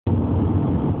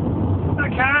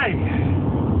Okay,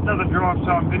 another drive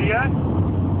time video.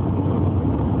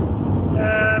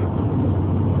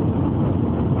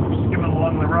 Skimming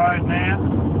along the road now.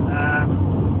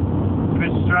 It's a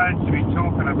bit strange to be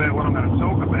talking about what I'm going to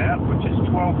talk about, which is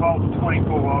 12 volt,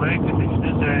 24 volt air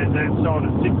conditioners as outside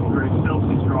of 6 degrees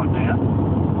Celsius right now.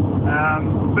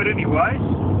 But anyways,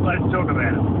 let's talk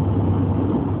about it.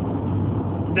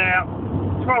 Now,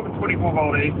 12 and 24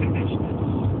 volt air conditioners,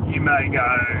 you may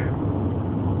go,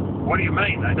 what do you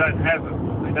mean? They don't have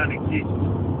them. They don't exist.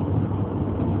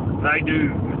 They do.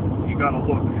 You got to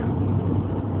look.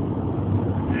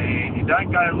 And you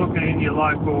don't go looking in your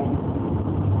local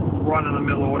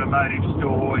run-of-the-mill automotive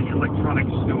store, your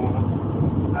electronics store.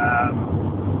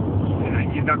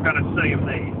 You're not going to see them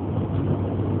there.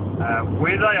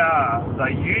 Where they are,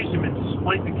 they use them in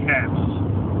split the cabs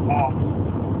off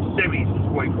semis, as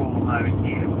we call them over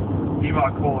here. You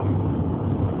might call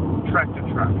them tractor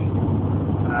trucks.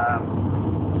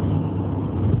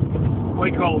 We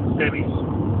call them semis.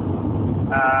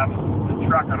 The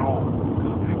truck and all,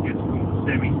 it gets called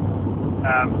semi.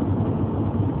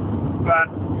 But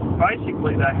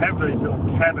basically they have these little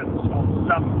cabins on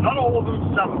some, not all of them,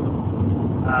 some of them.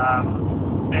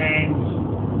 And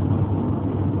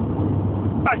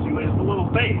basically it's a little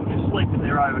bed, you're sleeping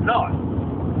there overnight.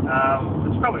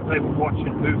 There's probably people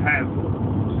watching who have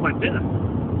slept in it.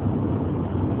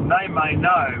 They may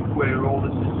know where all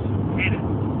this is headed.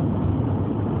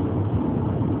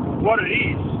 What it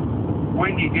is,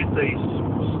 when you get these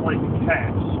sleeping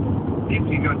cabs, if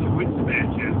you got your wits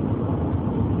about you,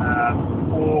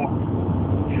 or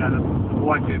you know the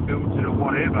bloke who builds it or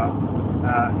whatever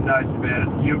knows about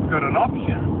it, you've got an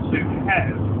option to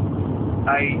have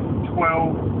a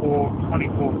 12 or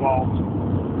 24 volt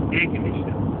air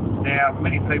conditioner. Now,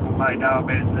 many people may know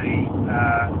about the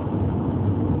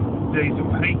diesel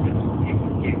heaters you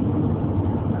can get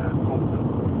for them.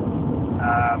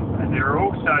 And there are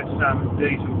also some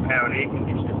diesel-powered air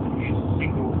conditioners that use a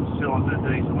single-cylinder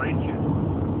diesel engine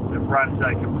that runs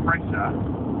a compressor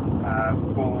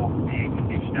for the air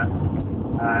conditioner.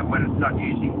 When it's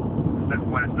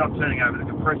not turning over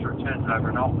the compressor, it turns over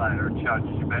an alternator and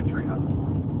charges your battery up.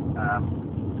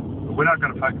 But we're not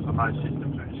going to focus on those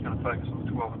systems. We're just going to focus on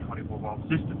the 12 and 24 volt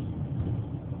systems.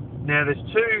 Now, there's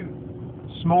two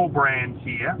small brands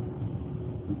here,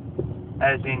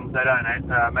 as in they don't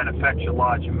manufacture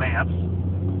large amounts,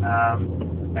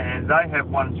 and they have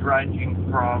ones ranging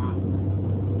from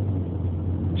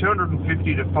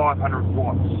 250 to 500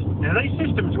 watts. Now these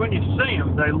systems, when you see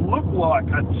them, they look like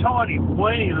a tiny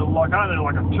weenie, like only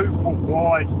like a 2-foot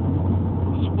wide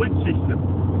split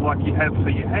system, like you have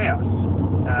for your house,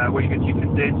 where you get your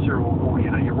condenser or you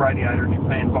know your radiator and your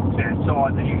fan box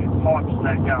outside, then you get pipes and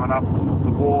that going up the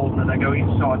wall, and then they go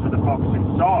inside to the box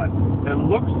inside. It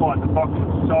looks like the box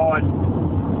inside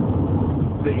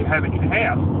that you have in your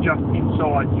house, just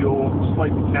inside your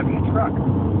sleeping cab in your truck.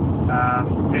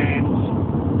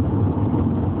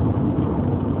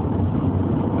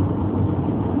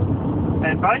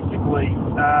 And basically,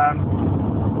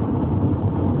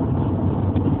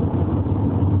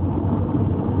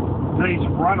 these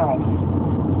run off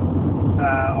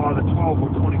either 12 or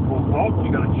 24 volts.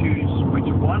 You've got to choose which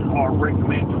one. I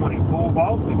recommend 24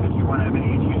 volt because you won't have any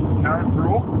issues with current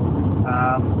draw.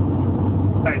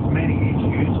 As many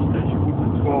issues as you would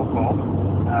with 12 volt.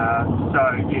 So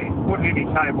yeah, put heavy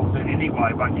cables in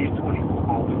anyway, but use 24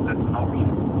 volt if that's an option.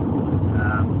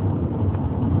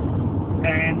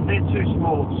 And they're two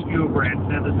small obscure brands.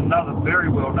 Now there's another very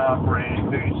well-known brand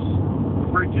whose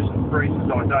fridges and freezers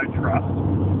I don't trust.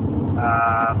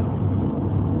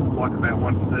 Like about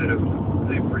 1/3 of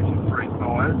their fridge and freeze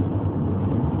buyers.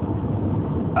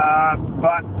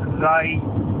 But they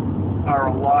are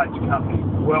a large company,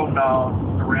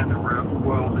 well-known around the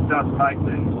world that does make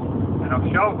these. And I'll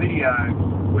show a video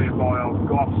whereby I've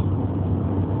got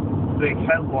their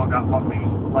catalogue up on my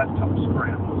laptop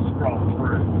screen. I'll scroll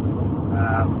through.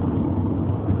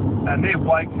 And their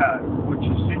Waco, which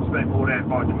has since been bought out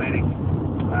by Dometic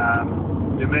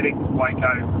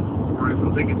Waco Group, I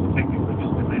think it's technically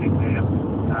just Dometic now,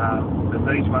 but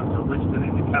these ones are listed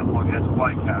in the catalogue as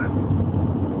Waco,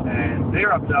 and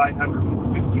they're up to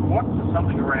 850 watts or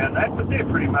something around that, but they're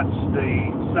pretty much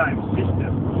the same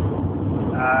system,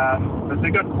 but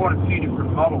they've got quite a few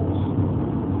different models,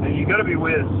 and you've got to be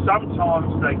aware that sometimes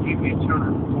they give you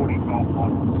 240 volt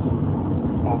models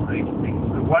of these things.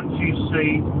 The ones you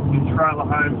see in trailer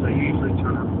homes are usually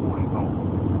 240 volt.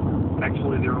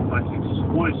 Actually, they're almost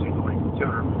exclusively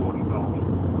 240 volt.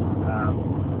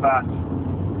 But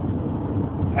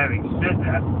having said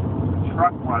that,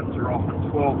 truck ones are often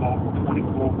 12 volt or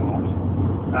 24 volt.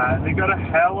 They've got a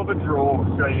hell of a draw,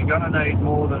 so you're going to need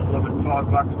more than $5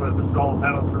 worth of solar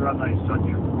panels to run these. So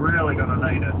you're really going to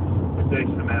need a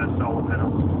decent amount of solar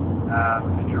panels.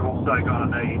 And you're also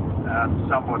going to need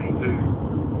somebody who,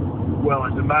 well,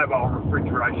 as a mobile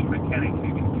refrigeration mechanic,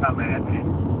 who can come out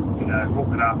and, you know,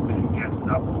 hook it up and gas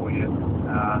it up for you.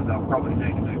 They'll probably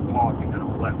need to do piping and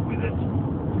all that with it.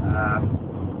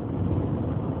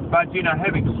 But, you know,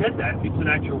 having said that, it's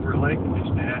an actual real air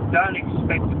conditioner. Now, don't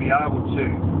expect to be able to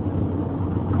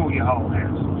cool your whole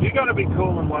house. You've got to be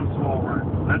cool in one small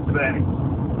room. That's about it.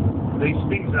 These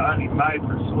things are only made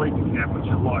for a sleeping cab, which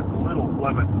are like little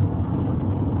lemon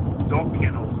dog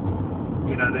kennels.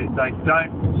 You know, they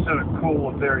don't sort of cool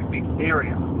a very big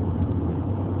area.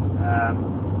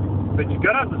 But you've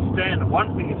got to understand that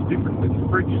one thing that's different with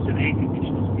fridges and air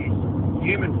conditioners is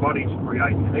human bodies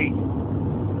create heat.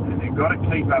 And they've got to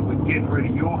keep up with getting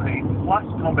rid of your heat, plus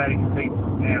combating heat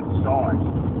from outside.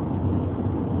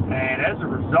 And as a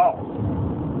result,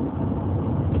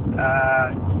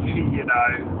 you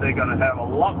know, they're going to have a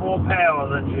lot more power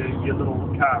than your little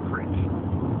car fridge.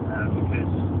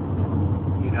 Because,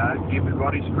 you know, human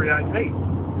bodies create heat.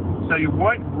 So you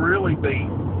won't really be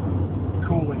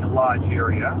cooling a large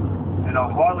area. And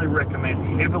I highly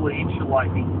recommend heavily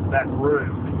insulating that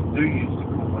room that you do use to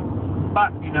cool it.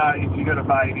 But, you know, if you've got a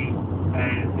baby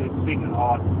and it's sick and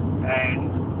hot and,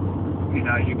 you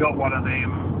know, you got one of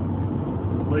them,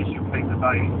 at least you'll keep the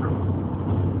baby from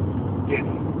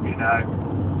getting, you know,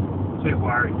 too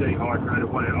worried,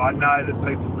 dehydrated, whatever. I know that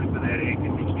people live without air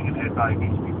conditioning and had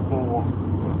babies before,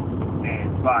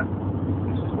 but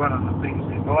this is one of the things,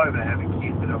 if I ever have a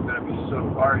kid, that I'm going to be sort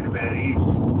of worried about is,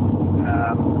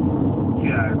 you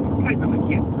know, keeping the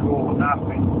kids cool enough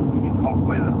in hot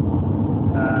weather.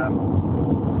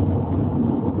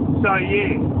 So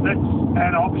yeah, that's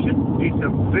an option. It's a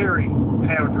very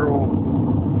power draw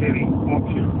heavy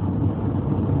option.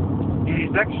 It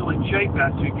is actually cheaper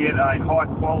to get a high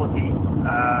quality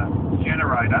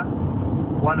generator,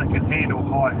 one that can handle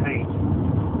high heat,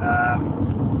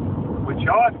 which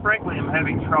I frankly am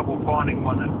having trouble finding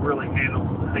one that really handles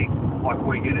the heat like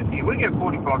we get it here. We get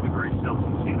 45 degrees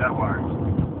Celsius here, no worries.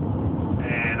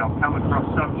 And I've come across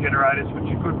some generators which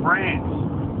are good brands.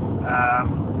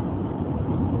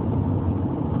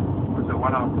 Was the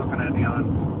one I was looking at the other?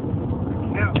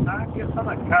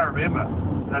 I can't remember.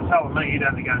 They're telling me you'd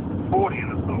have to go to 40,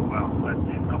 and I thought, well, that's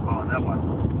it, not buying that one.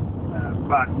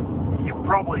 But you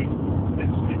probably,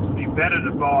 it'd be better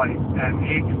to buy an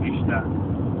air conditioner,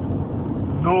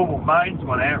 normal mains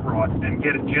one outright, and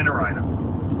get a generator.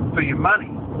 For your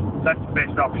money, that's the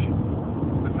best option.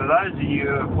 But for those of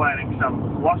you who are planning some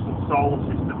colossal solar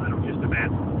system that'll just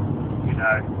about, you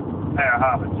know, power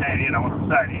half a town, you know what I'm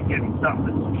saying, you're getting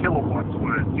something that's kilowatts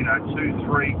worth, you know,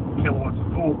 2-3 kilowatts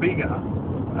or bigger,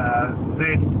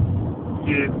 then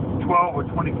your 12 or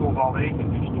 24 volt air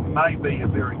conditioning may be a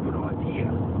very good idea.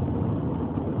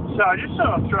 So I just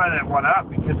sort of throw that one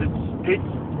up because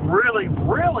it's really,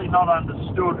 really not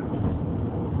understood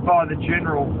by the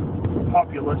general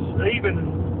populace.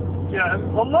 Even, you know,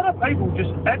 a lot of people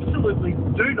just absolutely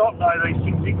do not know these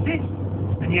things exist.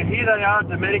 And yet here they are,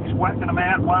 Dometics whacking them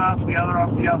out one after the other,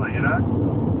 you know.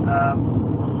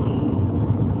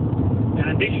 And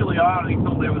initially I only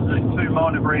thought there was these two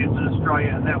minor brands in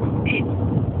Australia and that was it.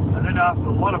 And then after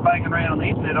a lot of banging around on the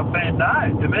internet, I found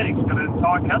no, Dometics got an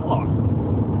entire catalogue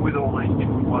with all these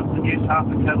different ones. And yes, half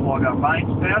the catalogue are mains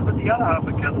powered, but the other half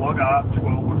of the catalogue are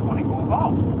 12 or 24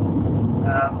 volts.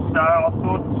 So I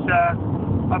thought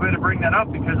I better bring that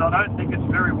up because I don't think it's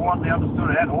very widely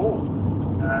understood at all.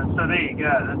 So there you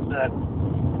go. That's